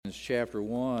chapter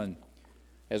 1.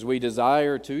 As we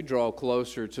desire to draw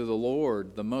closer to the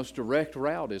Lord, the most direct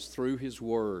route is through His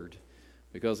Word,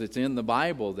 because it's in the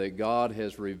Bible that God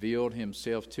has revealed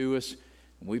Himself to us.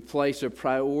 We place a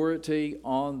priority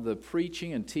on the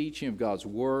preaching and teaching of God's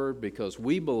Word because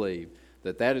we believe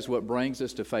that that is what brings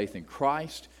us to faith in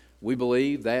Christ. We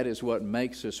believe that is what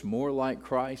makes us more like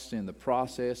Christ in the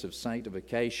process of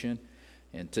sanctification.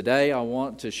 And today I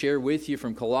want to share with you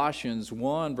from Colossians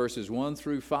 1, verses 1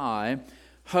 through 5,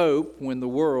 hope when the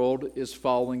world is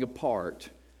falling apart.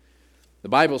 The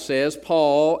Bible says,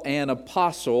 Paul, an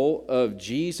apostle of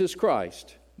Jesus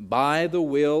Christ, by the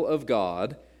will of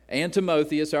God, and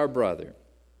Timotheus, our brother,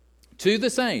 to the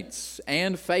saints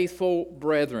and faithful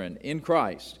brethren in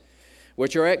Christ,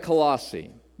 which are at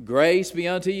Colossae, grace be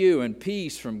unto you and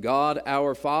peace from God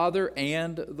our Father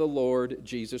and the Lord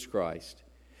Jesus Christ.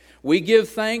 We give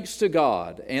thanks to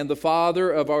God and the Father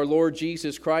of our Lord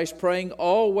Jesus Christ, praying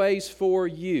always for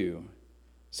you,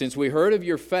 since we heard of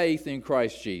your faith in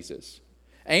Christ Jesus,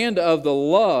 and of the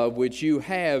love which you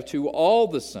have to all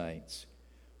the saints,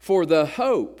 for the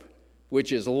hope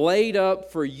which is laid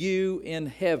up for you in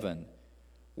heaven,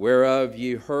 whereof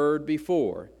ye heard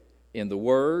before in the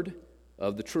word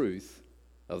of the truth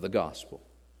of the gospel.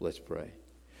 Let's pray.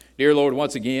 Dear Lord,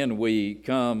 once again we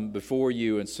come before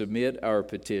you and submit our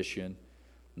petition,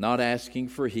 not asking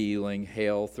for healing,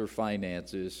 health, or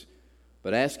finances,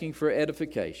 but asking for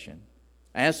edification.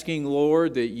 Asking,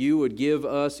 Lord, that you would give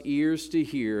us ears to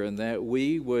hear and that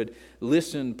we would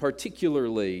listen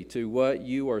particularly to what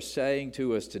you are saying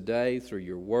to us today through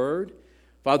your word.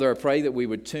 Father, I pray that we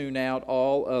would tune out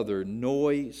all other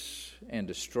noise and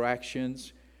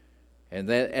distractions, and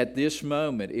that at this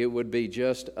moment it would be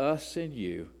just us and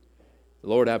you.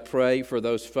 Lord, I pray for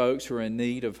those folks who are in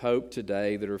need of hope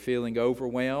today, that are feeling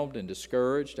overwhelmed and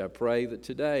discouraged. I pray that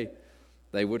today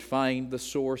they would find the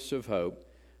source of hope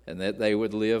and that they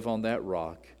would live on that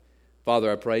rock.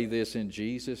 Father, I pray this in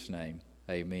Jesus' name.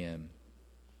 Amen.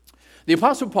 The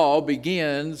Apostle Paul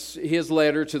begins his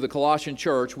letter to the Colossian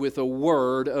church with a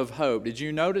word of hope. Did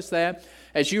you notice that?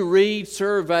 As you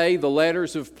survey the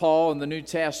letters of Paul in the New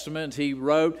Testament, he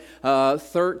wrote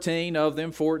 13 of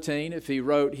them, 14 if he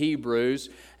wrote Hebrews.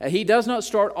 He does not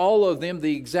start all of them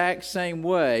the exact same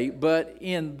way, but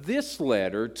in this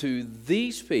letter to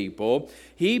these people,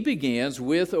 he begins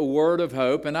with a word of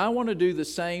hope, and I want to do the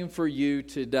same for you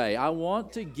today. I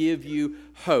want to give you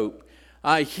hope.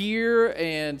 I hear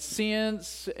and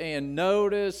sense and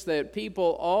notice that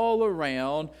people all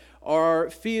around are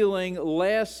feeling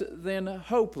less than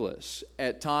hopeless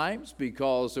at times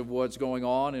because of what's going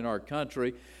on in our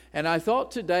country. And I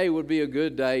thought today would be a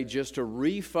good day just to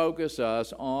refocus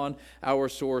us on our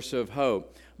source of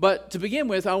hope. But to begin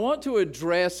with, I want to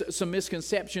address some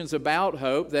misconceptions about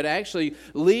hope that actually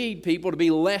lead people to be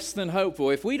less than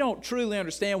hopeful. If we don't truly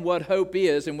understand what hope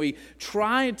is and we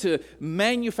try to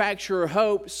manufacture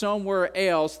hope somewhere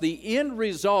else, the end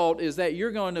result is that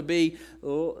you're going to be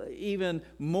even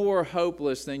more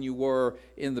hopeless than you were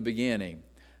in the beginning.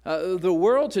 The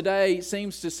world today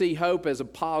seems to see hope as a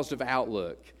positive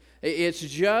outlook. It's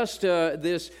just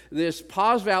this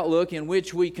positive outlook in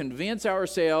which we convince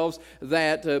ourselves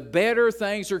that better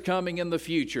things are coming in the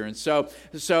future. And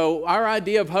so our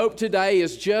idea of hope today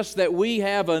is just that we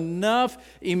have enough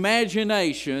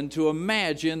imagination to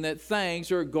imagine that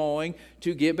things are going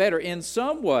to get better. In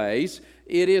some ways,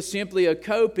 it is simply a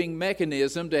coping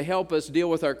mechanism to help us deal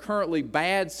with our currently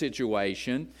bad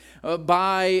situation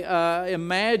by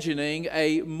imagining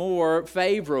a more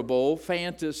favorable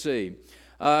fantasy.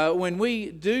 When we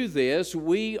do this,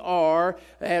 we are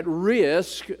at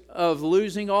risk of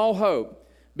losing all hope,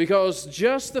 because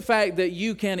just the fact that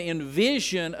you can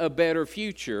envision a better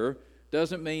future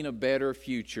doesn't mean a better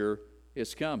future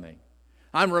is coming.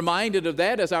 I'm reminded of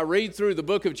that as I read through the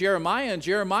book of Jeremiah, and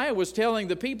Jeremiah was telling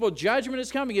the people, judgment is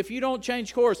coming. If you don't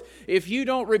change course, if you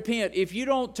don't repent, if you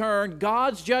don't turn,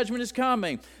 God's judgment is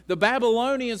coming. The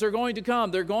Babylonians are going to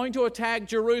come. They're going to attack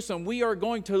Jerusalem. We are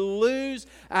going to lose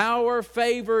our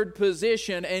favored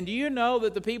position. And do you know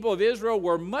that the people of Israel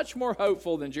were much more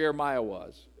hopeful than Jeremiah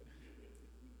was?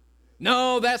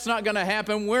 No, that's not going to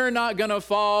happen. We're not going to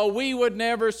fall. We would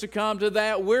never succumb to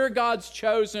that. We're God's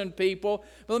chosen people.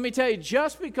 But let me tell you,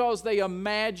 just because they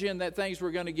imagined that things were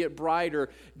going to get brighter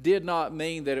did not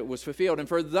mean that it was fulfilled. And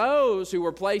for those who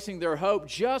were placing their hope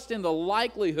just in the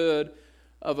likelihood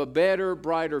of a better,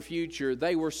 brighter future,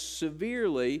 they were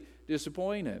severely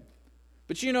disappointed.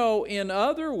 But you know, in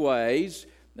other ways,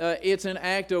 it's an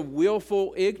act of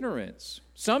willful ignorance.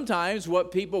 Sometimes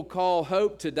what people call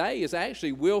hope today is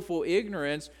actually willful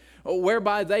ignorance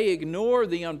whereby they ignore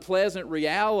the unpleasant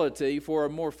reality for a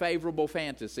more favorable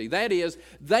fantasy. That is,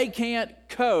 they can't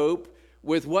cope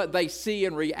with what they see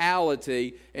in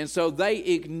reality, and so they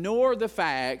ignore the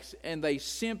facts and they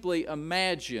simply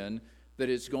imagine that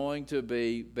it's going to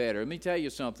be better. Let me tell you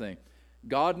something.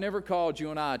 God never called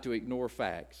you and I to ignore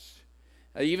facts.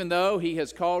 Even though He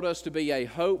has called us to be a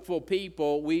hopeful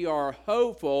people, we are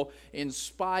hopeful in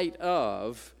spite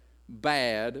of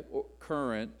bad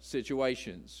current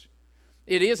situations.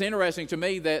 It is interesting to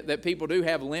me that people do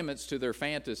have limits to their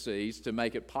fantasies to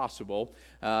make it possible.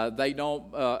 They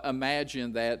don't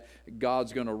imagine that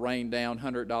God's going to rain down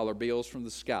 $100 bills from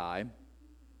the sky.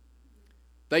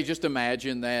 They just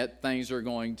imagine that things are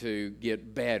going to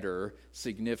get better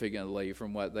significantly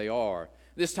from what they are.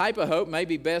 This type of hope may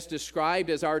be best described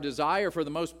as our desire for the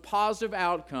most positive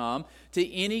outcome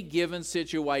to any given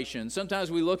situation. Sometimes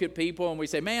we look at people and we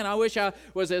say, man, I wish I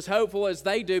was as hopeful as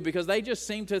they do, because they just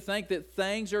seem to think that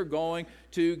things are going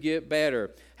to get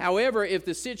better. However, if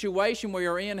the situation we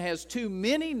are in has too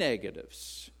many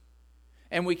negatives,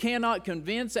 and we cannot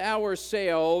convince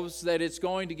ourselves that it's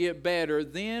going to get better,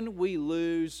 then we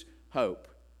lose hope.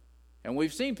 And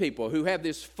we've seen people who have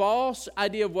this false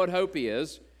idea of what hope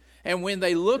is, and when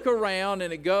they look around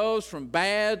and it goes from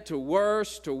bad to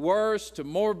worse to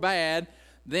more bad,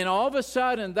 then all of a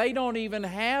sudden they don't even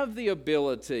have the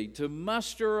ability to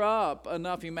muster up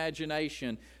enough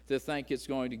imagination to think it's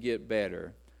going to get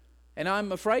better. And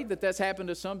I'm afraid that that's happened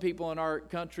to some people in our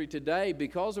country today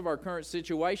because of our current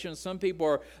situation. Some people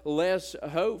are less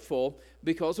hopeful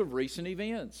because of recent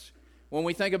events. When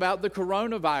we think about the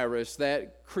coronavirus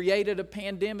that created a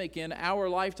pandemic in our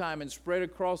lifetime and spread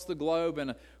across the globe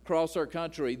and across our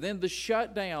country, then the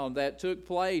shutdown that took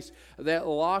place that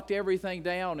locked everything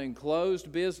down and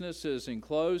closed businesses and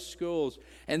closed schools,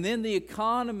 and then the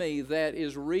economy that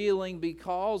is reeling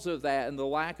because of that and the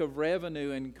lack of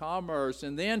revenue and commerce,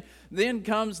 and then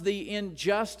comes the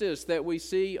injustice that we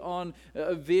see on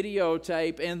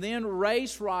videotape, and then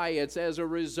race riots as a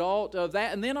result of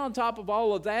that, and then on top of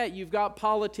all of that, you've got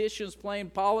politicians playing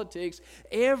politics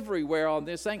everywhere on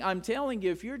this thing. I'm telling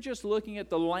you, if you're just looking at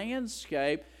the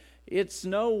landscape, it's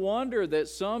no wonder that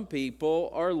some people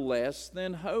are less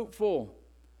than hopeful.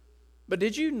 But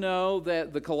did you know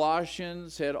that the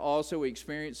Colossians had also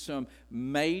experienced some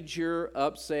major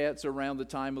upsets around the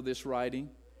time of this writing?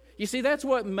 You see, that's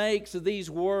what makes these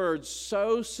words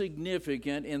so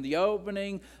significant in the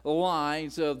opening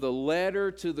lines of the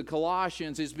letter to the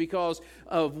Colossians, is because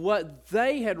of what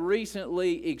they had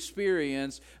recently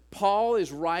experienced. Paul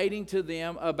is writing to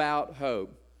them about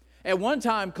hope. At one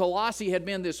time, Colossae had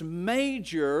been this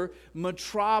major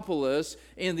metropolis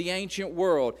in the ancient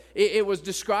world. It was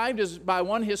described by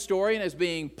one historian as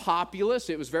being populous.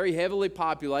 It was very heavily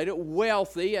populated,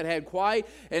 wealthy. It had quite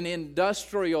an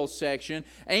industrial section,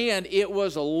 and it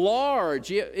was large.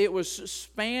 It was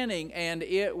spanning, and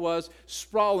it was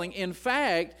sprawling. In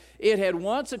fact, it had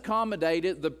once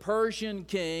accommodated the Persian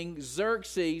king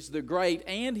Xerxes the Great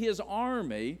and his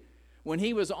army when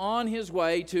he was on his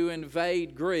way to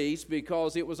invade Greece,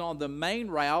 because it was on the main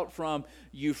route from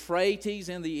Euphrates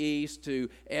in the east to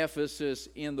Ephesus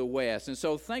in the west. And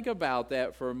so think about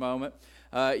that for a moment.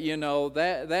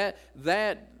 That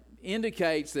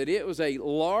indicates that it was a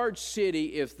large city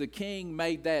if the king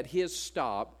made that his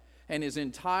stop, and his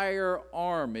entire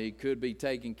army could be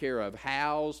taken care of,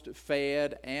 housed,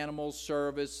 fed, animals,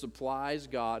 service, supplies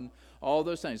gotten, all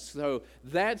those things. So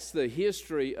that's the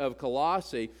history of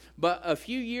Colossae. But a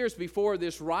few years before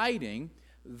this writing,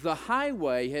 the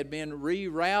highway had been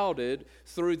rerouted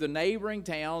through the neighboring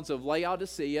towns of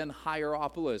Laodicea and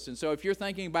Hierapolis. And so if you're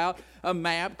thinking about a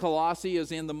map, Colossae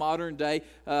is in the modern day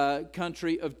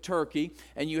country of Turkey.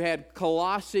 And you had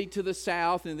Colossae to the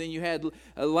south, and then you had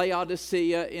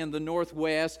Laodicea in the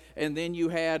northwest, and then you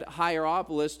had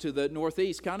Hierapolis to the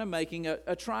northeast, kind of making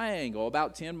a triangle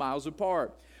about 10 miles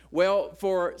apart. Well,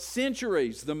 for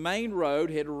centuries, the main road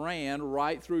had ran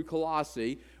right through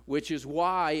Colossae, which is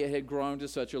why it had grown to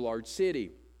such a large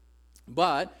city.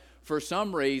 But for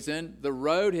some reason, the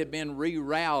road had been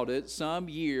rerouted some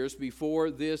years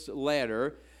before this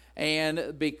letter.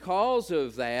 And because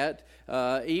of that,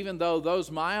 even though those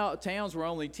towns were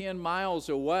only 10 miles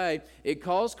away, it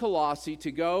caused Colossae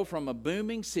to go from a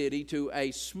booming city to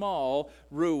a small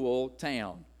rural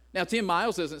town. Now, 10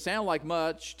 miles doesn't sound like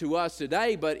much to us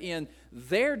today, but in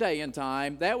their day and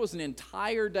time, that was an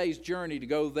entire day's journey to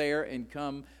go there and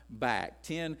come back.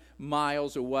 10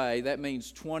 miles away, that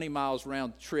means 20 miles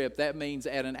round trip. That means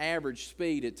at an average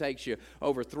speed, it takes you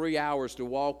over 3 hours to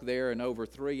walk there and over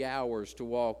 3 hours to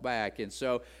walk back. And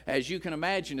so, as you can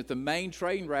imagine, if the main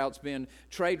trade route's been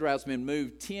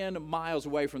moved 10 miles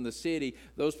away from the city,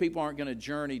 those people aren't going to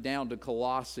journey down to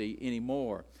Colossae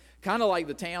anymore. Kind of like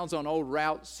the towns on old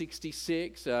Route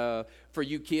 66. For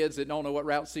you kids that don't know what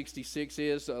Route 66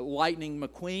 is, Lightning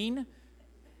McQueen.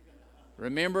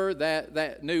 Remember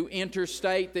that new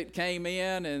interstate that came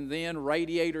in, and then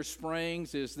Radiator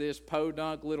Springs is this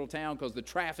podunk little town because the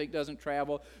traffic doesn't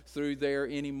travel through there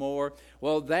anymore.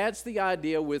 Well, that's the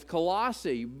idea with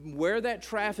Colossae. Where that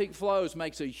traffic flows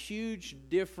makes a huge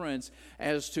difference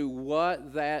as to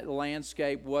what that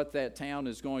landscape, what that town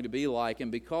is going to be like.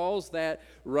 And because that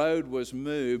road was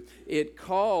moved, it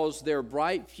caused their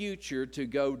bright future to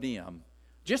go dim.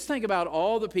 Just think about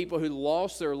all the people who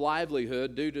lost their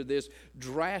livelihood due to this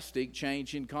drastic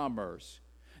change in commerce.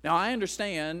 Now, I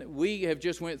understand we have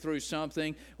just went through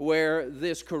something where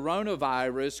this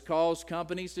coronavirus caused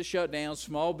companies to shut down,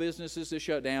 small businesses to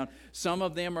shut down. Some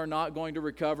of them are not going to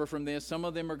recover from this. Some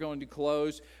of them are going to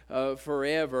close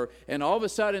forever. And all of a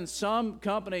sudden, some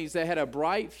companies that had a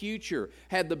bright future,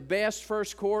 had the best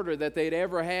first quarter that they'd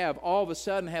ever have, all of a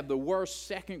sudden have the worst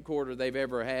second quarter they've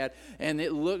ever had. And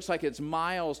it looks like it's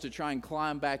miles to try and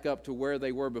climb back up to where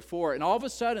they were before. And all of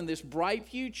a sudden, this bright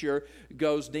future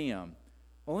goes dim.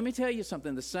 Well, let me tell you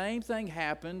something. The same thing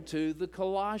happened to the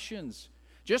Colossians.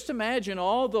 Just imagine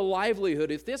all the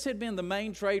livelihood. If this had been the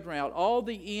main trade route, all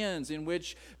the inns in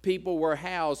which people were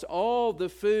housed, all the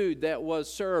food that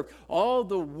was served, all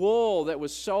the wool that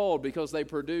was sold because they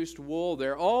produced wool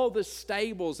there, all the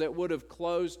stables that would have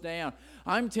closed down.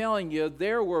 I'm telling you,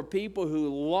 there were people who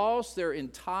lost their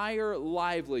entire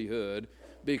livelihood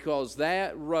because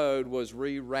that road was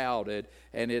rerouted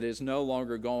and it is no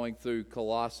longer going through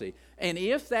Colossae. And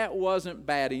if that wasn't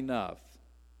bad enough,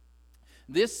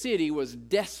 this city was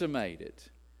decimated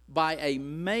by a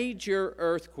major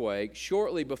earthquake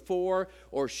shortly before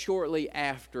or shortly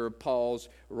after Paul's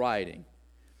writing.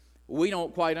 We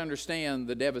don't quite understand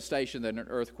the devastation that an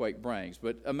earthquake brings,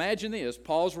 but imagine this.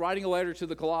 Paul's writing a letter to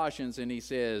the Colossians and he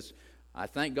says, I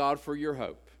thank God for your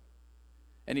hope.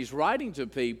 And he's writing to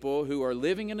people who are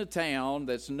living in a town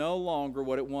that's no longer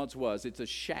what it once was. It's a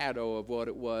shadow of what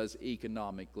it was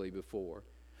economically before.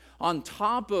 On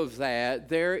top of that,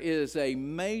 there is a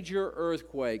major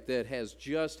earthquake that has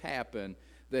just happened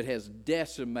that has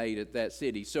decimated that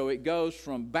city. So it goes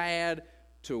from bad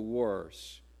to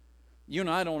worse. You and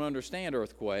I don't understand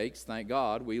earthquakes, thank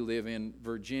God. We live in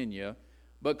Virginia.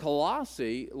 But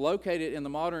Colossae, located in the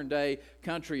modern-day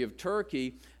country of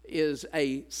Turkey, is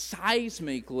a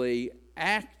seismically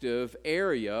active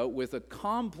area with a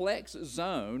complex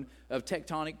zone of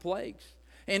tectonic plates.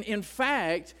 And in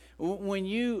fact, when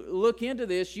you look into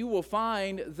this, you will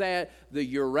find that the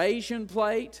Eurasian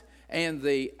plate and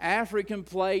the African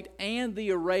plate and the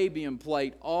Arabian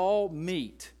plate all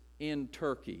meet in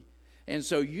Turkey. And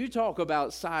so you talk about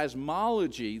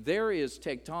seismology, there is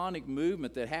tectonic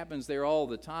movement that happens there all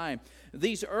the time.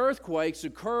 These earthquakes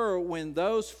occur when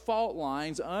those fault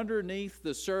lines underneath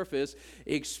the surface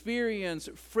experience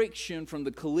friction from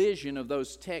the collision of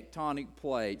those tectonic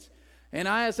plates. And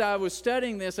as I was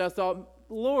studying this, I thought,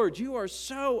 Lord, you are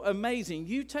so amazing.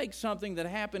 You take something that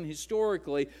happened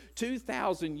historically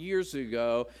 2,000 years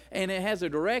ago, and it has a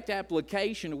direct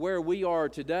application to where we are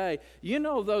today. You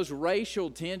know those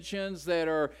racial tensions that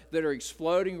are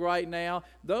exploding right now?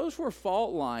 Those were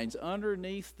fault lines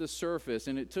underneath the surface,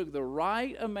 and it took the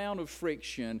right amount of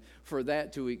friction for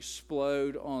that to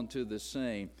explode onto the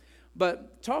scene.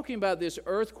 But talking about this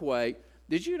earthquake,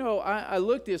 did you know, I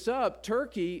looked this up,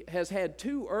 Turkey has had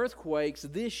 2 earthquakes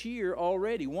this year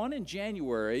already. One in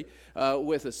January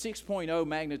with a 6.0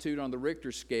 magnitude on the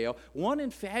Richter scale. One in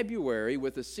February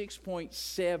with a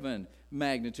 6.7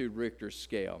 magnitude Richter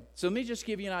scale. So let me just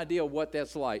give you an idea of what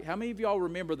that's like. How many of y'all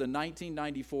remember the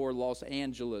 1994 Los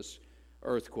Angeles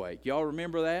earthquake? Y'all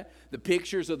remember that? The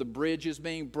pictures of the bridges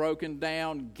being broken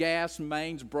down, gas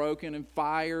mains broken, and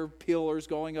fire pillars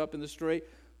going up in the street.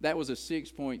 That was a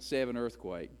 6.7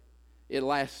 earthquake. It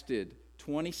lasted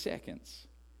 20 seconds,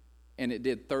 and it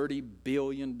did $30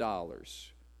 billion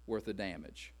worth of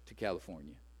damage to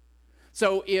California.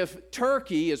 So if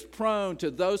Turkey is prone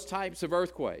to those types of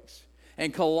earthquakes,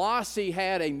 and Colossae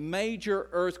had a major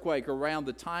earthquake around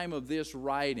the time of this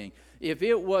writing, if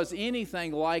it was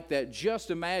anything like that,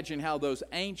 just imagine how those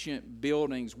ancient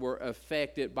buildings were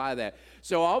affected by that.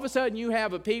 So all of a sudden you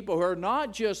have a people who are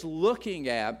not just looking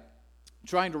at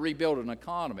trying to rebuild an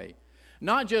economy,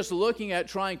 not just looking at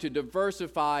trying to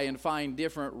diversify and find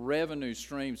different revenue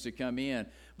streams to come in,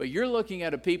 but you're looking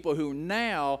at a people who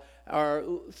now are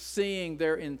seeing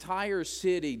their entire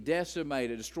city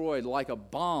decimated, destroyed, like a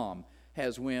bomb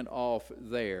has went off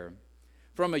there.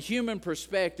 From a human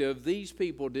perspective, these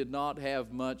people did not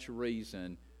have much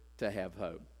reason to have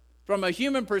hope. From a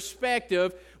human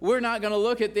perspective, we're not going to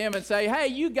look at them and say, hey,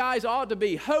 you guys ought to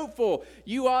be hopeful.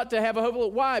 You ought to have a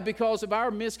hope. Why? Because of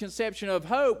our misconception of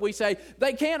hope. We say,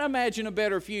 they can't imagine a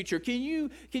better future. Can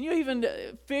you even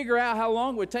figure out how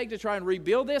long it would take to try and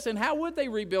rebuild this? And how would they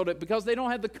rebuild it? Because they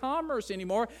don't have the commerce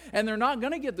anymore, and they're not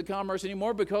going to get the commerce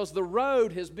anymore because the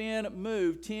road has been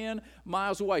moved 10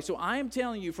 miles away. So I am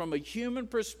telling you, from a human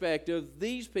perspective,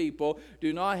 these people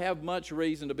do not have much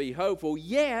reason to be hopeful,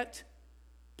 yet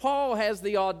Paul has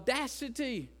the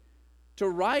audacity to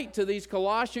write to these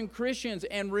Colossian Christians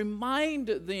and remind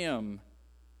them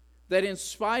that in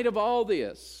spite of all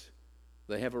this,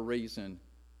 they have a reason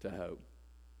to hope.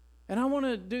 And I want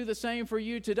to do the same for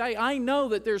you today. I know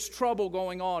that there's trouble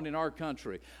going on in our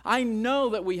country. I know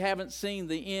that we haven't seen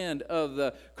the end of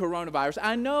the coronavirus.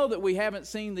 I know that we haven't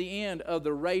seen the end of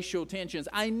the racial tensions.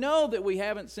 I know that we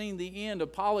haven't seen the end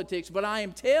of politics, but I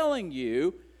am telling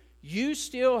you, you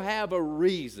still have a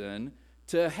reason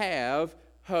to have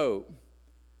hope.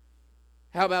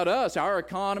 How about us? Our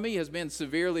economy has been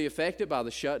severely affected by the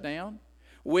shutdown,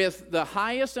 with the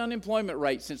highest unemployment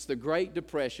rate since the Great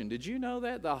Depression. Did you know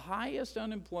that? The highest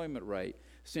unemployment rate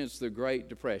since the Great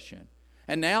Depression.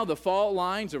 And now the fault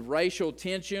lines of racial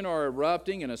tension are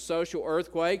erupting in a social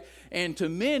earthquake. And to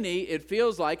many, it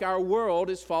feels like our world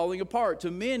is falling apart.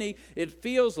 To many, it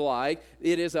feels like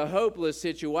it is a hopeless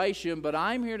situation. But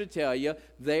I'm here to tell you,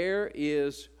 there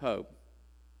is hope.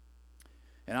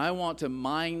 And I want to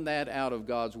mine that out of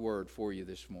God's Word for you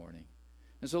this morning.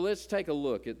 And so let's take a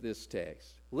look at this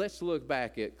text. Let's look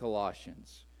back at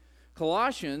Colossians.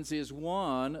 Colossians is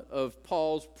one of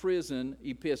Paul's prison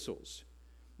epistles,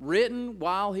 written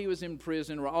while he was in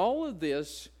prison. All of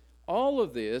this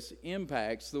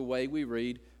impacts the way we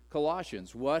read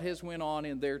Colossians. What has went on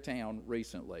in their town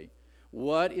recently?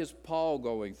 What is Paul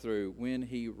going through when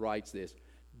he writes this?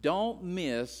 Don't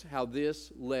miss how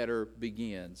this letter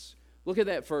begins. Look at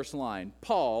that first line.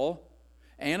 Paul,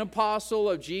 an apostle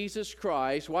of Jesus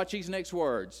Christ, watch these next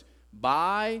words,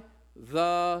 by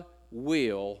the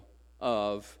will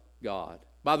of God.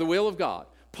 By the will of God.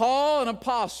 Paul, an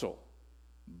apostle,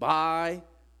 by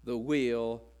the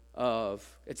will of.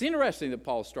 It's interesting that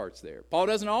Paul starts there. Paul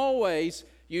doesn't always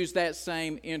use that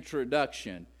same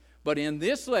introduction. But in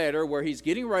this letter, where he's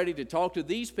getting ready to talk to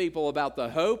these people about the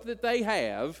hope that they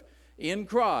have in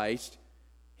Christ,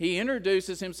 he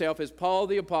introduces himself as Paul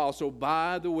the Apostle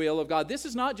by the will of God. This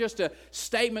is not just a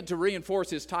statement to reinforce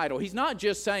his title. He's not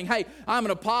just saying, hey, I'm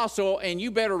an apostle and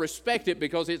you better respect it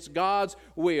because it's God's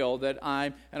will that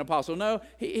I'm an apostle. No,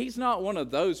 he's not one of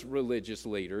those religious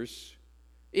leaders.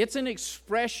 It's an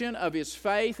expression of his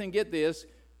faith, and get this,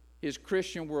 his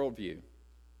Christian worldview.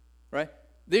 Right?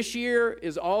 This year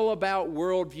is all about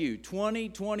worldview,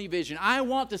 2020 vision. I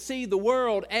want to see the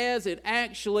world as it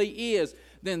actually is.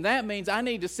 Then that means I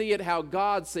need to see it how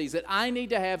God sees it. I need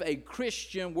to have a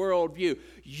Christian worldview.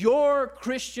 Your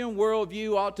Christian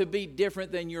worldview ought to be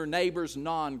different than your neighbor's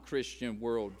non-Christian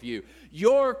worldview.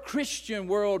 Your Christian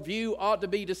worldview ought to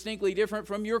be distinctly different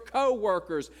from your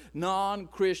co-worker's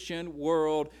non-Christian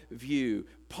worldview.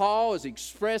 Paul is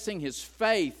expressing his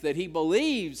faith that he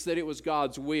believes that it was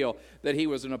God's will that he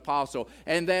was an apostle,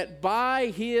 and that by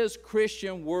his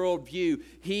Christian worldview,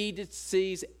 he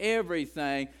sees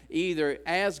everything either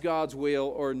as God's will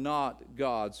or not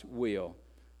God's will.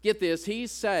 Get this,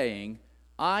 he's saying,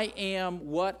 I am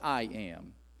what I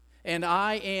am, and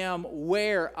I am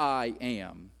where I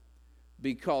am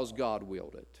because God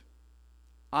willed it.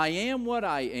 I am what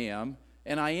I am,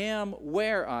 and I am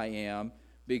where I am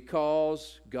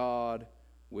because God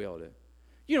willed it.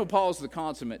 You know, Paul's the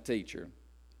consummate teacher.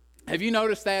 Have you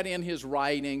noticed that in his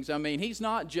writings? I mean, he's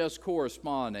not just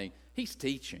corresponding, he's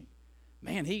teaching.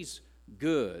 Man, he's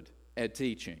good at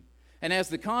teaching. And as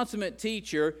the consummate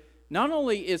teacher, not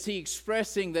only is he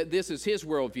expressing that this is his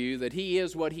worldview, that he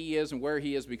is what he is and where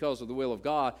he is because of the will of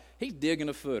God, he's digging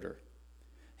a footer.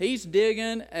 He's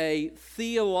digging a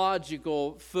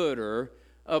theological footer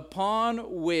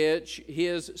upon which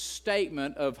his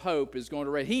statement of hope is going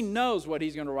to rest. He knows what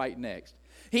he's going to write next.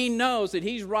 He knows that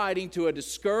he's writing to a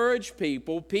discouraged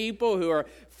people, people who are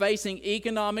facing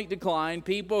economic decline,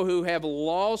 people who have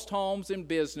lost homes and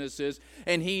businesses,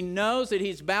 and he knows that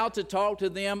he's about to talk to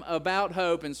them about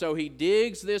hope. And so he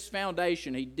digs this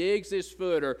foundation, he digs this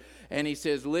footer, and he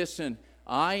says, listen,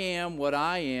 I am what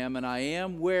I am, and I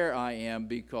am where I am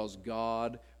because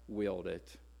God willed it.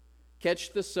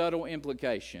 Catch the subtle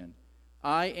implication.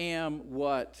 I am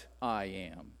what I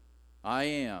am. I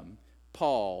am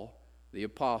Paul, the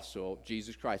apostle of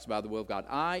Jesus Christ by the will of God.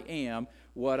 I am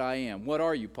what I am. What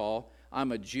are you, Paul?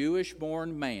 I'm a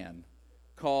Jewish-born man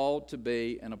called to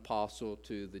be an apostle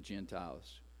to the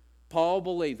Gentiles. Paul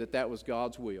believed that that was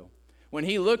God's will. When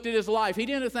he looked at his life, he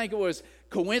didn't think it was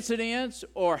coincidence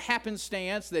or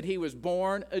happenstance that he was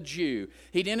born a Jew.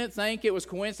 He didn't think it was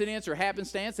coincidence or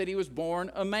happenstance that he was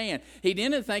born a man. He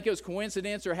didn't think it was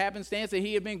coincidence or happenstance that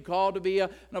he had been called to be an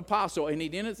apostle. And he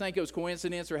didn't think it was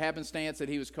coincidence or happenstance that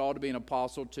he was called to be an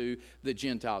apostle to the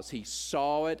Gentiles. He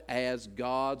saw it as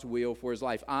God's will for his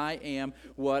life. I am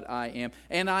what I am,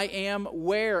 and I am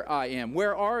where I am.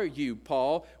 Where are you,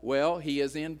 Paul? Well, he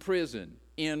is in prison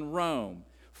in Rome,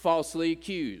 falsely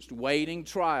accused, waiting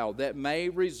trial that may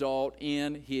result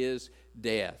in his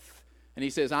death. And he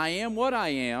says, I am what I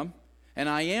am, and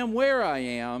I am where I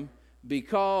am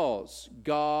because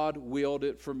God willed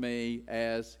it for me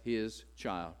as his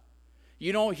child.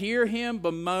 You don't hear him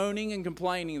bemoaning and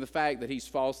complaining the fact that he's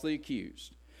falsely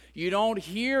accused. You don't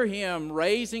hear him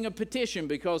raising a petition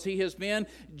because he has been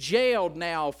jailed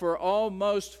now for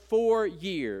almost 4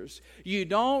 years. You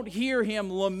don't hear him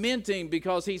lamenting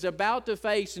because he's about to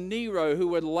face Nero, who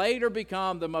would later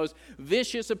become the most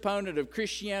vicious opponent of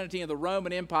Christianity in the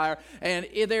Roman Empire. And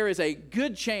there is a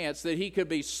good chance that he could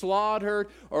be slaughtered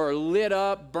or lit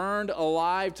up, burned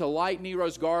alive to light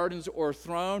Nero's gardens, or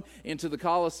thrown into the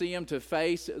Colosseum to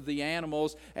face the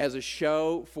animals as a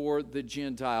show for the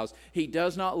Gentiles. He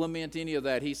does not lament any of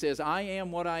that. He says, I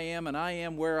am what I am, and I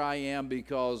am where I am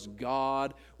because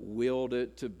God willed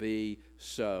it to be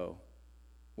so.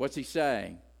 What's he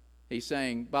saying? He's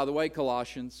saying, by the way,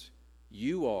 Colossians,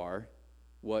 you are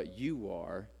what you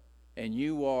are, and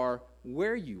you are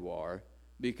where you are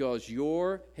because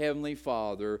your heavenly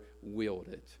Father willed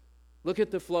it. Look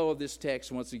at the flow of this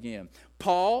text once again.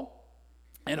 Paul,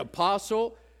 an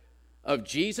apostle of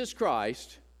Jesus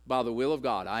Christ, by the will of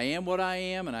God. I am what I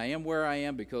am, and I am where I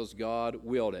am because God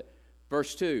willed it.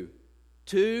 Verse 2,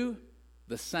 to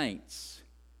the saints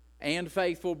and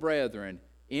faithful brethren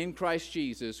in Christ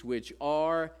Jesus, which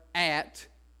are at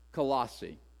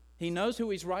Colossae. He knows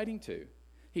who he's writing to.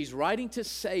 He's writing to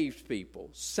saved people,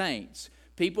 saints,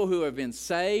 people who have been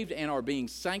saved and are being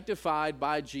sanctified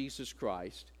by Jesus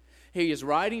Christ. He is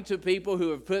writing to people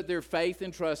who have put their faith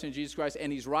and trust in Jesus Christ,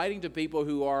 and he's writing to people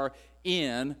who are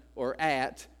in or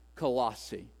at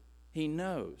Colossae. He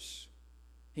knows.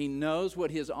 He knows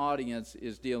what his audience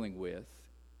is dealing with.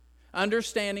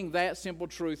 Understanding that simple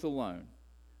truth alone,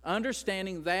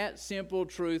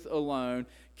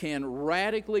 can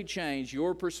radically change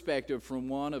your perspective from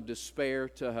one of despair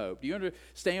to hope. Do you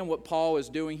understand what Paul is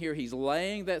doing here? He's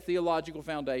laying that theological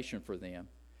foundation for them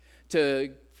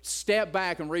to step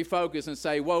back and refocus and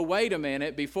say, whoa, wait a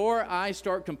minute, before I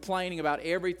start complaining about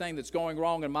everything that's going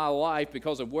wrong in my life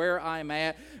because of where I'm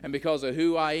at and because of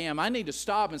who I am, I need to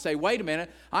stop and say, wait a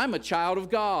minute, I'm a child of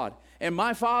God, and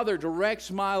my Father directs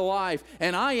my life,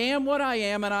 and I am what I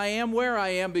am, and I am where I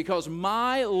am because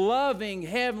my loving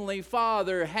Heavenly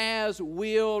Father has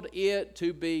willed it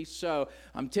to be so.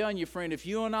 I'm telling you, friend, if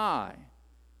you and I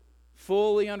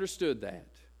fully understood that,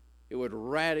 it would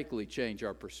radically change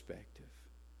our perspective.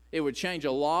 It would change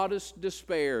a lot of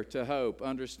despair to hope,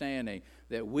 understanding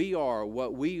that we are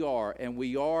what we are, and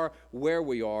we are where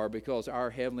we are because our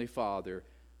Heavenly Father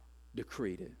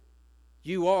decreed it.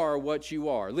 You are what you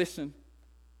are. Listen,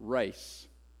 race.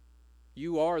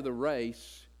 You are the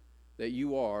race that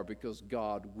you are because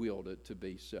God willed it to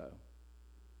be so.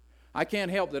 I can't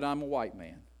help that I'm a white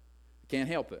man. I can't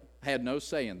help it. I had no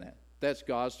say in that. That's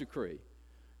God's decree.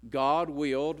 God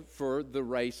willed for the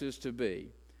races to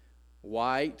be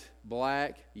white,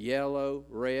 black, yellow,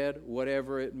 red,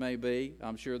 whatever it may be.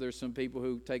 I'm sure there's some people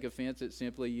who take offense at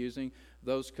simply using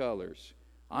those colors.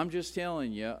 I'm just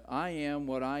telling you, I am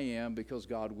what I am because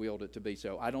God willed it to be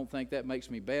so. I don't think that makes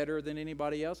me better than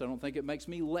anybody else. I don't think it makes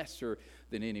me lesser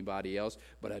than anybody else,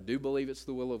 but I do believe it's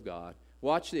the will of God.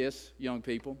 Watch this, young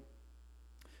people.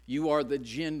 You are the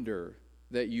gender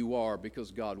that you are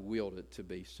because God willed it to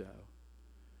be so.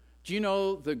 Do you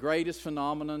know the greatest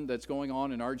phenomenon that's going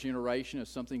on in our generation is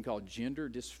something called gender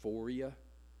dysphoria?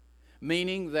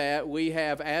 Meaning that we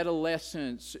have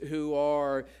adolescents who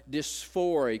are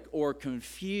dysphoric or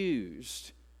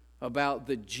confused about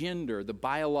the gender, the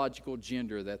biological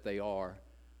gender that they are.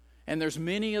 And there's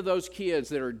many of those kids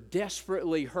that are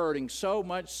desperately hurting, so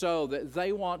much so that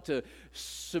they want to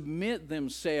submit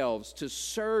themselves to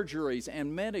surgeries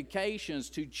and medications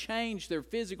to change their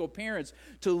physical appearance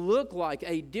to look like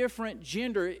a different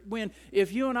gender. When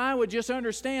if you and I would just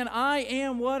understand, I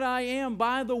am what I am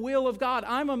by the will of God.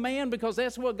 I'm a man because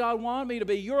that's what God wanted me to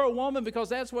be. You're a woman because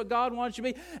that's what God wants you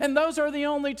to be. And those are the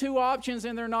only two options,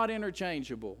 and they're not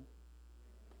interchangeable.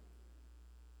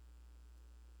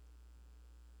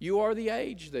 You are the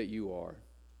age that you are.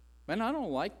 Man, I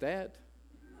don't like that.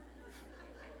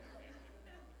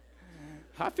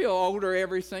 I feel older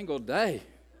every single day.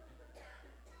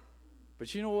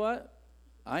 But you know what?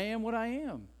 I am what I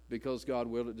am because God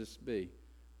willed it to be.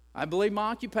 I believe my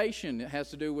occupation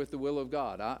has to do with the will of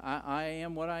God. I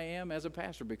am what I am as a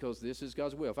pastor because this is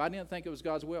God's will. If I didn't think it was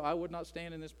God's will, I would not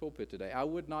stand in this pulpit today. I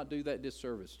would not do that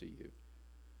disservice to you.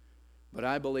 But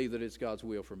I believe that it's God's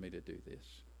will for me to do this.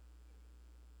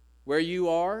 Where you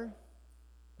are,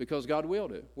 because God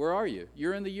willed it. Where are you?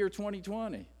 You're in the year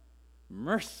 2020.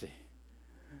 Mercy.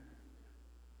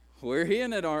 We're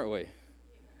in it, aren't we?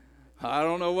 I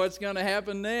don't know what's going to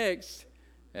happen next.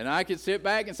 And I could sit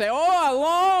back and say, oh, I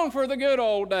long for the good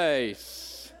old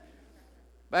days.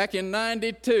 Back in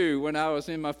 92 when I was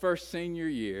in my first senior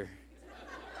year.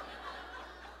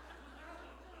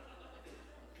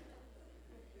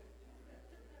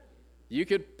 You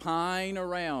could pine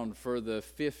around for the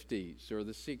 50s or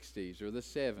the 60s or the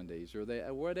 70s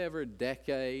or whatever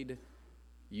decade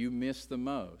you miss the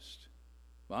most.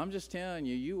 Well, I'm just telling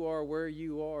you, you are where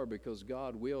you are because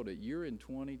God willed it. You're in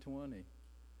 2020.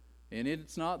 And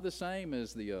it's not the same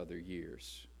as the other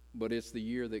years, but it's the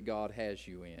year that God has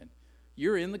you in.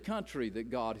 You're in the country that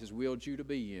God has willed you to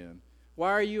be in.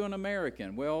 Why are you an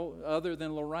American? Well, other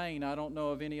than Lorraine, I don't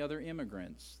know of any other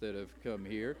immigrants that have come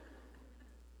here.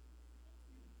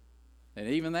 And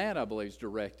even that, I believe, is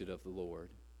directed of the Lord.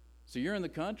 So you're in the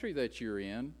country that you're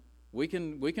in. We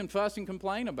can fuss and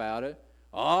complain about it.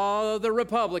 All the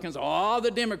Republicans, all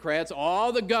the Democrats,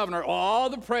 all the governor, all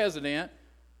the president.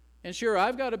 And sure,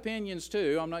 I've got opinions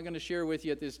too. I'm not going to share with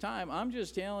you at this time. I'm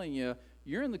just telling you,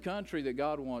 you're in the country that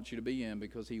God wants you to be in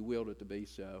because He willed it to be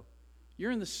so.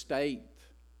 You're in the state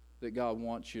that God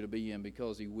wants you to be in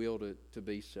because He willed it to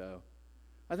be so.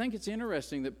 I think it's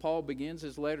interesting that Paul begins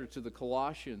his letter to the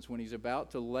Colossians when he's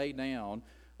about to lay down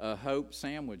a hope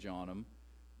sandwich on them,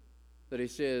 that he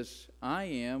says, I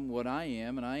am what I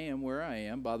am, and I am where I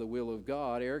am by the will of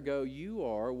God. Ergo, you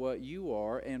are what you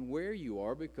are and where you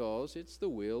are because it's the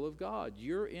will of God.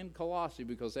 You're in Colossae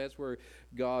because that's where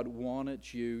God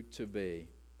wanted you to be.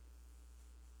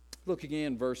 Look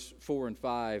again, verse 4 and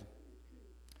 5.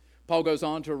 Paul goes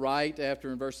on to write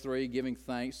after in verse 3, giving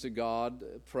thanks to God,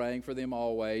 praying for them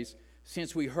always.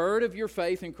 Since we heard of your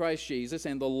faith in Christ Jesus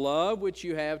and the love which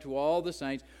you have to all the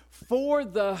saints, for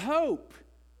the hope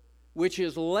which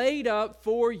is laid up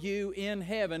for you in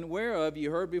heaven, whereof you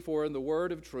heard before in the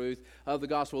word of truth of the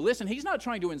gospel. Listen, he's not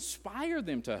trying to inspire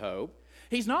them to hope.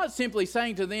 He's not simply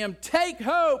saying to them, take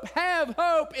hope, have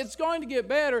hope, it's going to get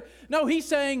better. No, he's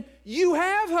saying, you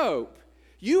have hope.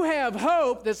 You have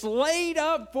hope that's laid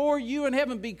up for you in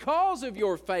heaven because of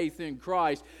your faith in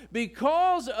Christ,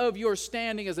 because of your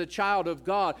standing as a child of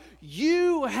God.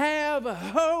 You have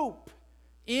hope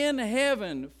in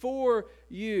heaven for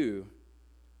you.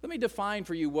 Let me define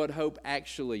for you what hope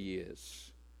actually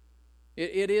is.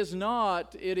 It is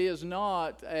not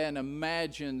an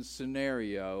imagined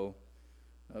scenario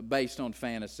based on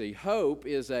fantasy. Hope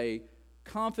is a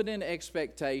confident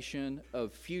expectation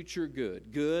of future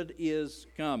good. Good is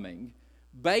coming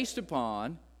based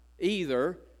upon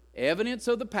either evidence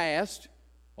of the past.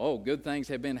 Oh, good things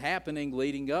have been happening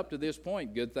leading up to this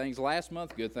point. Good things last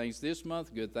month, good things this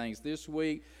month, good things this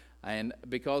week. And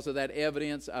because of that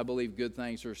evidence, I believe good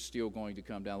things are still going to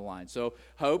come down the line. So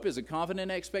hope is a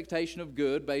confident expectation of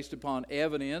good based upon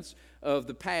evidence of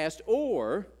the past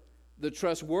or the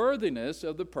trustworthiness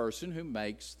of the person who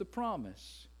makes the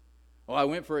promise. Well, I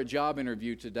went for a job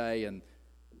interview today, and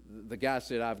the guy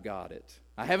said, I've got it.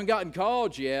 I haven't gotten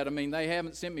called yet. I mean, they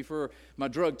haven't sent me for my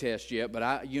drug test yet, but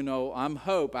I'm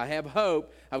hope. I have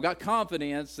hope. I've got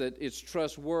confidence that it's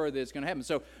trustworthy, it's going to happen.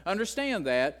 So understand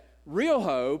that real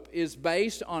hope is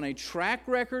based on a track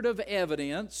record of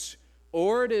evidence,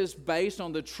 or it is based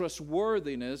on the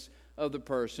trustworthiness of the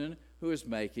person who is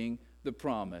making the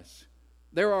promise.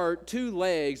 There are two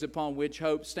legs upon which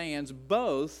hope stands.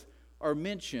 Both are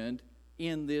mentioned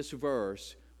in this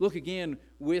verse. Look again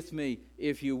with me,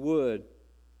 if you would.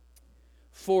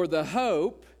 For the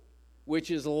hope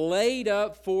which is laid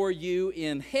up for you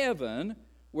in heaven,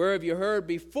 whereof you heard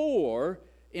before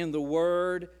in the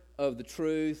word of the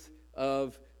truth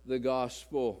of the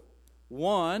gospel.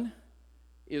 One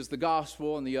is the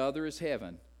gospel and the other is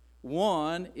heaven.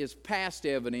 One is past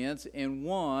evidence and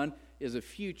one is a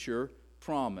future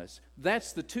promise.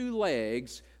 That's the two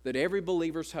legs that every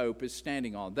believer's hope is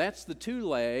standing on. That's the two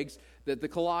legs that the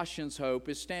Colossians' hope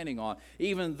is standing on.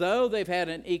 Even though they've had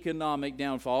an economic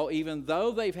downfall, even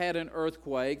though they've had an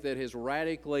earthquake that has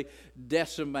radically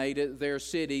decimated their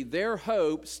city, their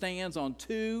hope stands on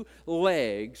two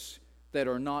legs that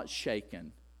are not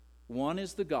shaken. One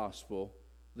is the gospel,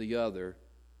 the other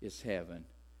is heaven.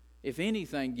 If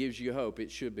anything gives you hope,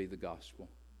 it should be the gospel.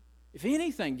 If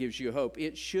anything gives you hope,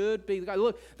 it should be.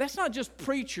 Look, that's not just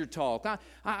preacher talk.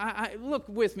 Look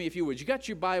with me, if you would. You got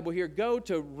your Bible here. Go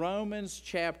to Romans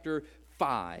chapter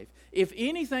 5. If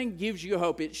anything gives you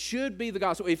hope, it should be the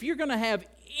gospel. If you're going to have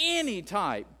any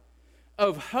type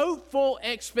of hopeful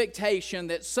expectation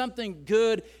that something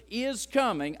good is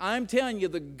coming, I'm telling you,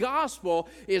 the gospel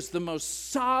is the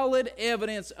most solid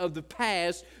evidence of the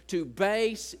past to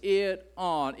base it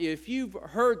on. If you've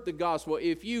heard the gospel,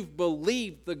 if you've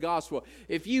believed the gospel,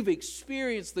 if you've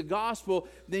experienced the gospel,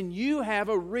 then you have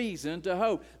a reason to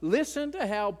hope. Listen to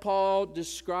how Paul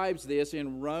describes this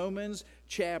in Romans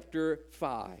chapter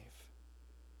 5.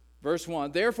 Verse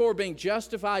 1, therefore, being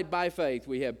justified by faith,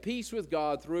 we have peace with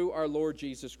God through our Lord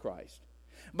Jesus Christ,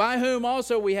 by whom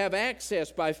also we have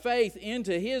access by faith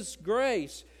into His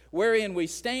grace, wherein we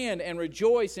stand and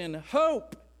rejoice in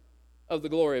hope of the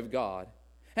glory of God.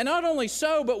 And not only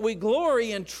so, but we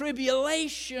glory in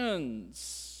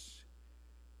tribulations,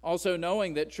 also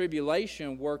knowing that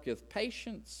tribulation worketh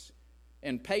patience,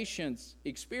 and patience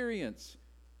experience,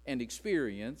 and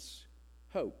experience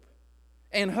hope.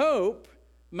 And hope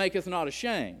maketh not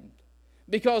ashamed,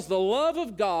 because the love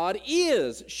of God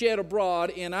is shed abroad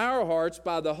in our hearts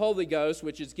by the Holy Ghost,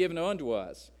 which is given unto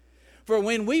us. For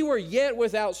when we were yet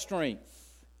without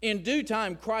strength, in due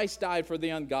time Christ died for the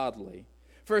ungodly.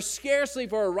 For scarcely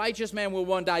for a righteous man will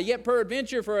one die, yet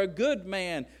peradventure for a good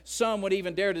man some would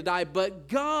even dare to die. But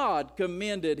God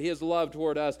commended His love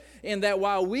toward us, in that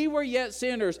while we were yet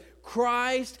sinners,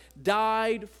 Christ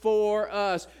died for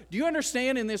us. Do you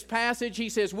understand in this passage, he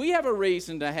says, we have a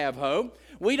reason to have hope.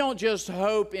 We don't just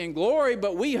hope in glory,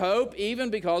 but we hope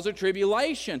even because of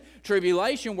tribulation.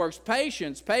 Tribulation works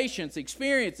patience, patience,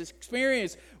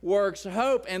 experience works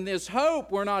hope. And this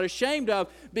hope we're not ashamed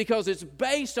of because it's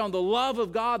based on the love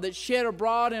of God that's shed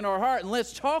abroad in our heart. And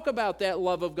let's talk about that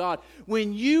love of God.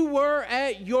 When you were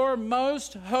at your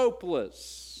most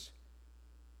hopeless,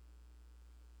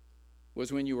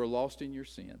 was when you were lost in your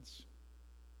sins.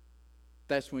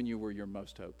 That's when you were your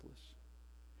most hopeless.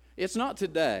 It's not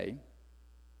today.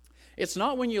 It's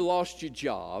not when you lost your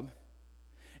job.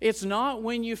 It's not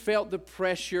when you felt the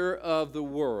pressure of the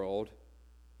world.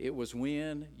 It was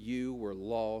when you were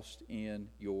lost in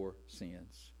your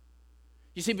sins.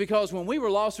 You see, because when we were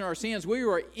lost in our sins, we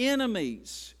were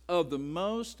enemies of the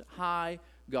Most High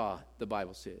God, the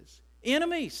Bible says.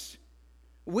 Enemies.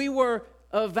 We were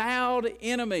avowed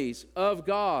enemies of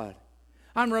God.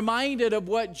 I'm reminded of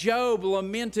what Job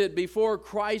lamented before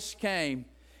Christ came.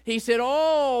 He said,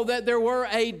 oh, that there were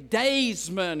a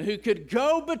daysman who could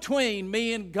go between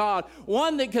me and God,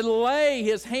 one that could lay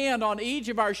his hand on each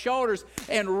of our shoulders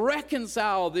and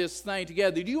reconcile this thing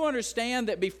together. Do you understand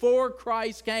that before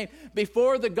Christ came,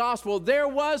 before the gospel, there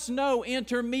was no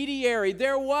intermediary,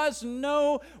 there was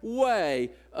no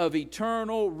way of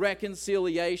eternal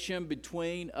reconciliation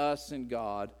between us and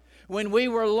God? When we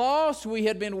were lost, we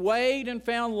had been weighed and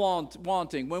found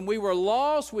wanting. When we were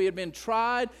lost, we had been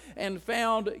tried and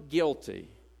found guilty.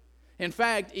 In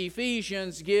fact,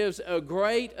 Ephesians gives a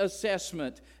great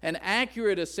assessment, an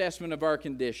accurate assessment of our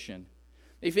condition.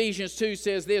 Ephesians 2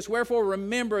 says this, wherefore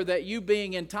remember that you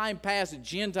being in time past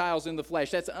Gentiles in the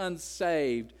flesh, that's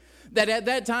unsaved, that at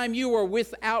that time you were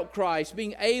without Christ,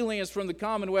 being aliens from the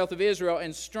commonwealth of Israel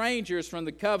and strangers from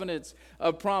the covenants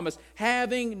of promise,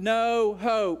 having no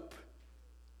hope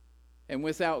and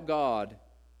without God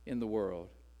in the world.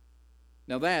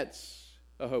 Now that's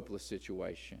a hopeless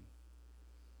situation.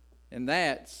 And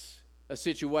that's a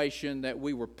situation that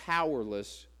we were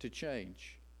powerless to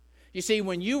change. You see,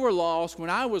 when you were lost, when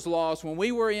I was lost, when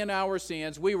we were in our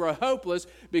sins, we were hopeless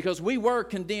because we were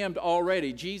condemned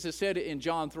already. Jesus said it in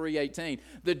John 3:18.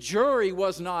 The jury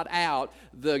was not out.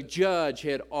 The judge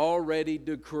had already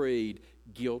decreed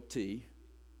guilty.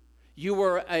 You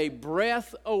were a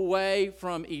breath away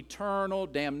from eternal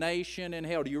damnation in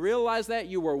hell. Do you realize that?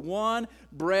 You were one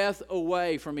breath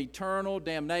away from eternal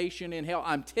damnation in hell.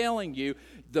 I'm telling you,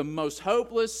 the most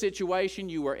hopeless situation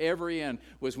you were ever in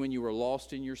was when you were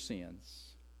lost in your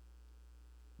sins.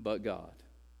 But God.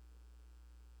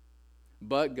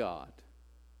 But God.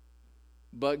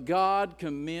 But God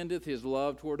commendeth his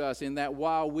love toward us, in that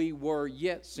while we were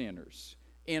yet sinners,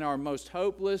 in our most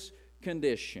hopeless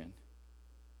condition,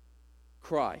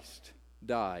 Christ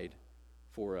died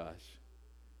for us.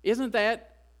 Isn't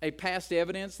that a past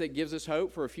evidence that gives us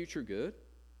hope for a future good?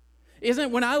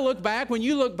 Isn't, when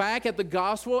you look back at the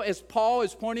gospel, as Paul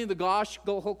is pointing the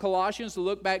Colossians to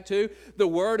look back to the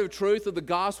word of truth of the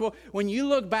gospel, when you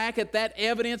look back at that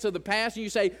evidence of the past and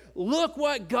you say, look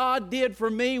what God did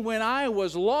for me when I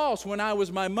was lost, when I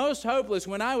was my most hopeless,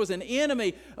 when I was an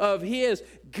enemy of his,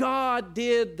 God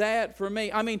did that for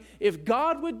me. I mean, if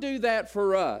God would do that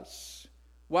for us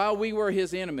while we were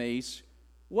his enemies,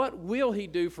 what will he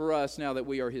do for us now that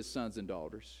we are his sons and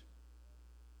daughters?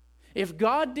 If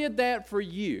God did that for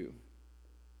you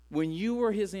when you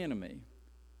were his enemy,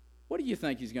 what do you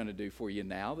think he's going to do for you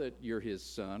now that you're his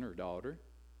son or daughter?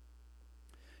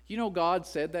 You know, God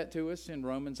said that to us in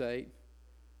Romans 8.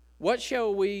 What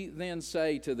shall we then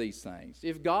say to these things?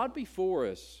 If God be for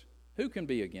us, who can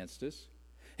be against us?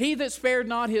 He that spared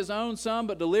not his own son,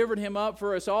 but delivered him up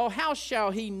for us all, how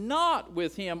shall he not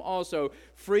with him also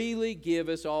freely give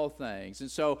us all things?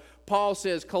 And so Paul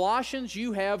says, Colossians,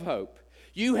 you have hope.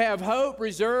 You have hope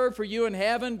reserved for you in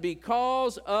heaven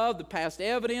because of the past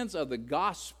evidence of the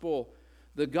gospel.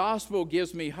 The gospel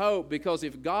gives me hope because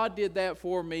if God did that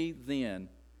for me then,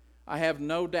 I have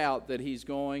no doubt that he's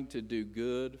going to do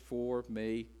good for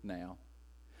me now.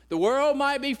 The world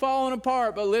might be falling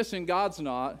apart, but listen, God's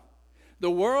not. The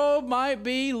world might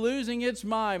be losing its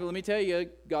mind, but let me tell you,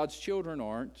 God's children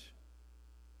aren't.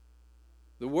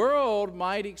 The world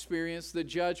might experience the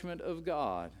judgment of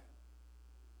God.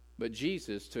 But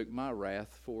Jesus took my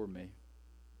wrath for me.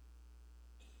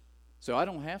 So I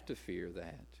don't have to fear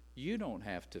that. You don't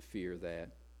have to fear that.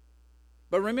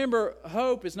 But remember,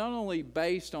 hope is not only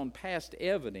based on past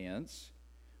evidence,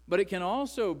 but it can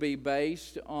also be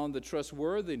based on the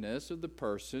trustworthiness of the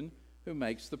person who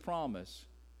makes the promise.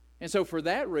 And so for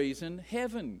that reason,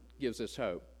 heaven gives us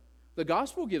hope. The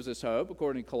gospel gives us hope,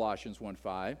 according to Colossians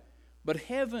 1:5, but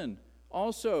heaven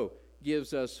also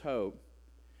gives us hope.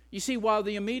 You see, while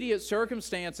the immediate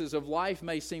circumstances of life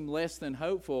may seem less than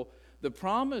hopeful, the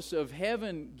promise of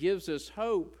heaven gives us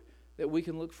hope that we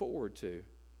can look forward to.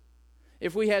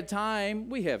 If we had time,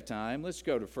 we have time. Let's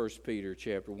go to 1 Peter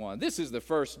chapter 1. This is the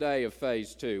first day of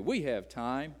phase 2. We have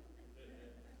time.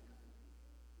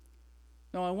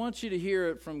 Now, I want you to hear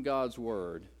it from God's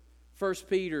Word. 1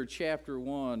 Peter chapter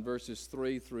 1, verses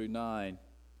 3 through 9.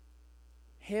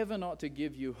 Heaven ought to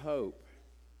give you hope.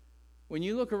 When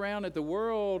you look around at the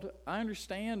world, I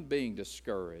understand being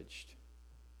discouraged.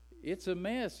 It's a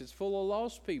mess. It's full of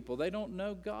lost people. They don't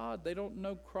know God. They don't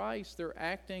know Christ. They're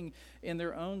acting in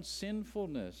their own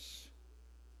sinfulness.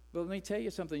 But let me tell you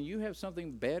something. You have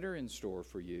something better in store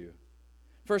for you.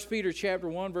 1 Peter chapter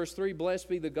 1, verse 3, Blessed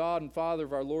be the God and Father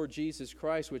of our Lord Jesus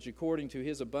Christ, which according to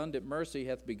his abundant mercy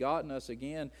hath begotten us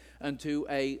again unto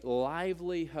a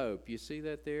lively hope. You see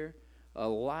that there? A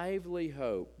lively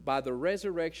hope by the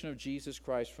resurrection of Jesus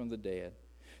Christ from the dead,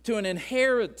 to an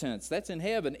inheritance, that's in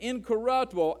heaven,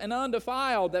 incorruptible and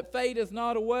undefiled, that fadeth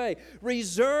not away,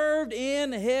 reserved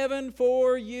in heaven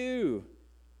for you,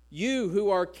 you who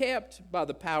are kept by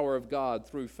the power of God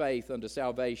through faith unto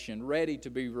salvation, ready to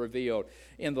be revealed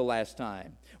in the last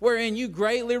time, wherein you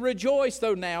greatly rejoice,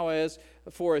 though now as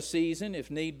for a season, if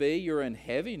need be, you're in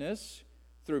heaviness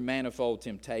through manifold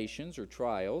temptations or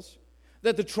trials,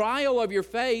 that the trial of your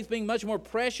faith, being much more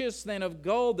precious than of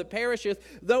gold that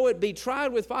perisheth, though it be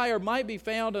tried with fire, might be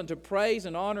found unto praise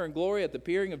and honor and glory at the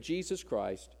appearing of Jesus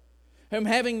Christ, whom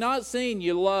having not seen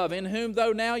you love, in whom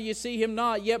though now you see him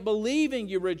not, yet believing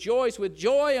you rejoice with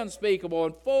joy unspeakable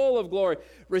and full of glory,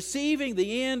 receiving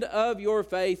the end of your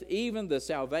faith, even the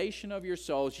salvation of your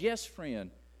souls. Yes, friend,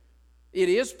 it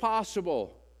is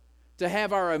possible to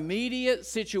have our immediate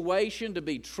situation to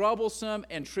be troublesome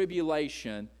and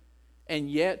tribulation, and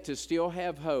yet to still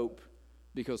have hope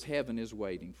because heaven is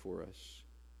waiting for us.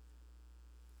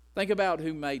 Think about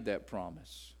who made that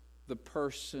promise. The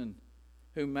person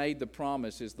who made the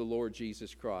promise is the Lord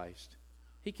Jesus Christ.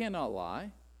 He cannot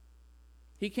lie.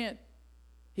 He can't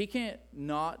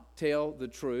not tell the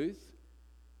truth.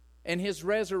 And his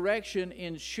resurrection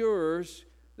ensures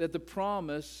that the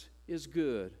promise is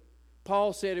good.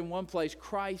 Paul said in one place,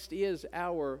 Christ is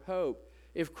our hope.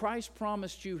 If Christ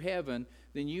promised you heaven,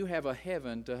 then you have a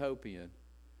heaven to hope in.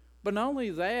 But not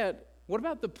only that, what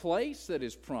about the place that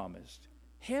is promised?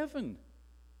 Heaven.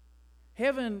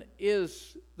 Heaven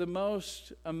is the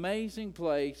most amazing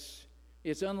place.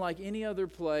 It's unlike any other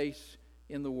place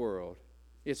in the world.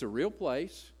 It's a real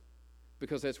place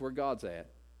because that's where God's at.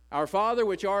 Our Father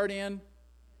which art in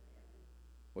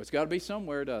Well, it's got to be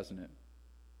somewhere, doesn't it?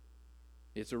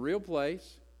 It's a real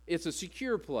place. It's a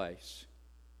secure place.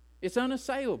 It's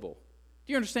unassailable.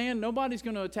 Do you understand? Nobody's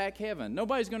going to attack heaven.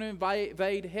 Nobody's going to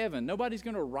invade heaven. Nobody's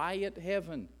going to riot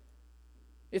heaven.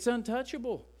 It's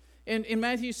untouchable. In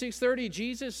Matthew 6:30,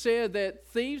 Jesus said that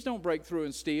thieves don't break through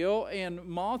and steal, and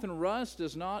moth and rust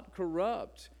does not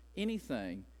corrupt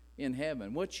anything in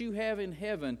heaven. What you have in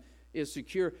heaven is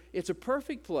secure. It's a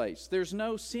perfect place. There's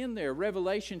no sin there.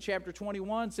 Revelation chapter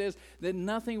 21 says that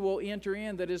nothing will enter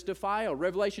in that is defiled.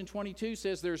 Revelation 22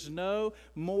 says there's no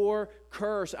more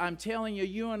curse. I'm telling you,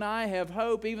 you and I have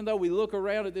hope. Even though we look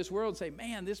around at this world and say,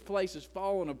 man, this place is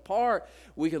falling apart,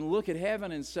 we can look at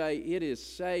heaven and say it is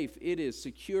safe, it is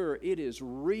secure, it is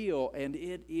real, and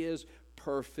it is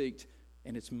perfect,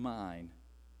 and it's mine.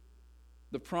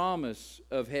 The promise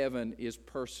of heaven is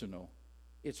personal.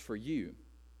 It's for you.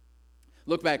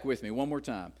 Look back with me one more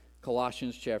time.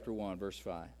 Colossians chapter 1, verse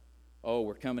 5. Oh,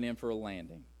 we're coming in for a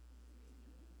landing.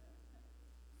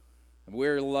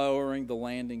 We're lowering the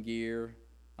landing gear.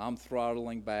 I'm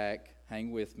throttling back.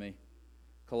 Hang with me.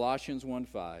 Colossians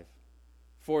 1:5.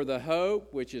 For the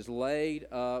hope which is laid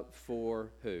up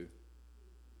for who?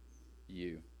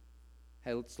 You.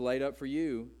 Hey, it's laid up for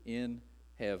you in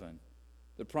heaven.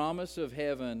 The promise of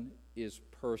heaven is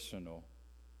personal.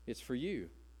 It's for you.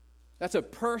 That's a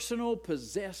personal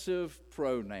possessive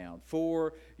pronoun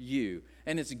for you.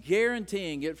 And it's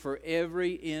guaranteeing it for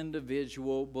every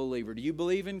individual believer. Do you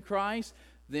believe in Christ?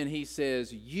 Then he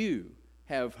says you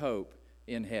have hope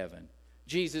in heaven.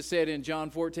 Jesus said in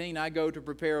John 14, I go to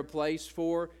prepare a place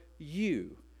for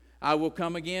you. I will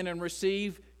come again and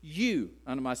receive you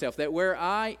unto myself, that where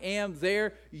I am,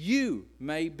 there you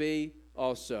may be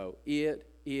also. It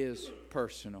is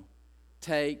personal.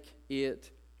 Take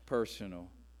it personal.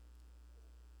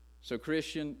 So,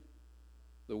 Christian,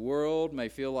 the world may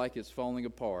feel like it's falling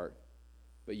apart,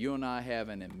 but you and I have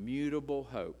an immutable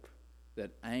hope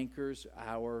that anchors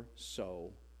our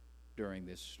soul during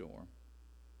this storm.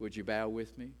 Would you bow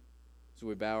with me as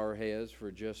we bow our heads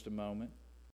for just a moment?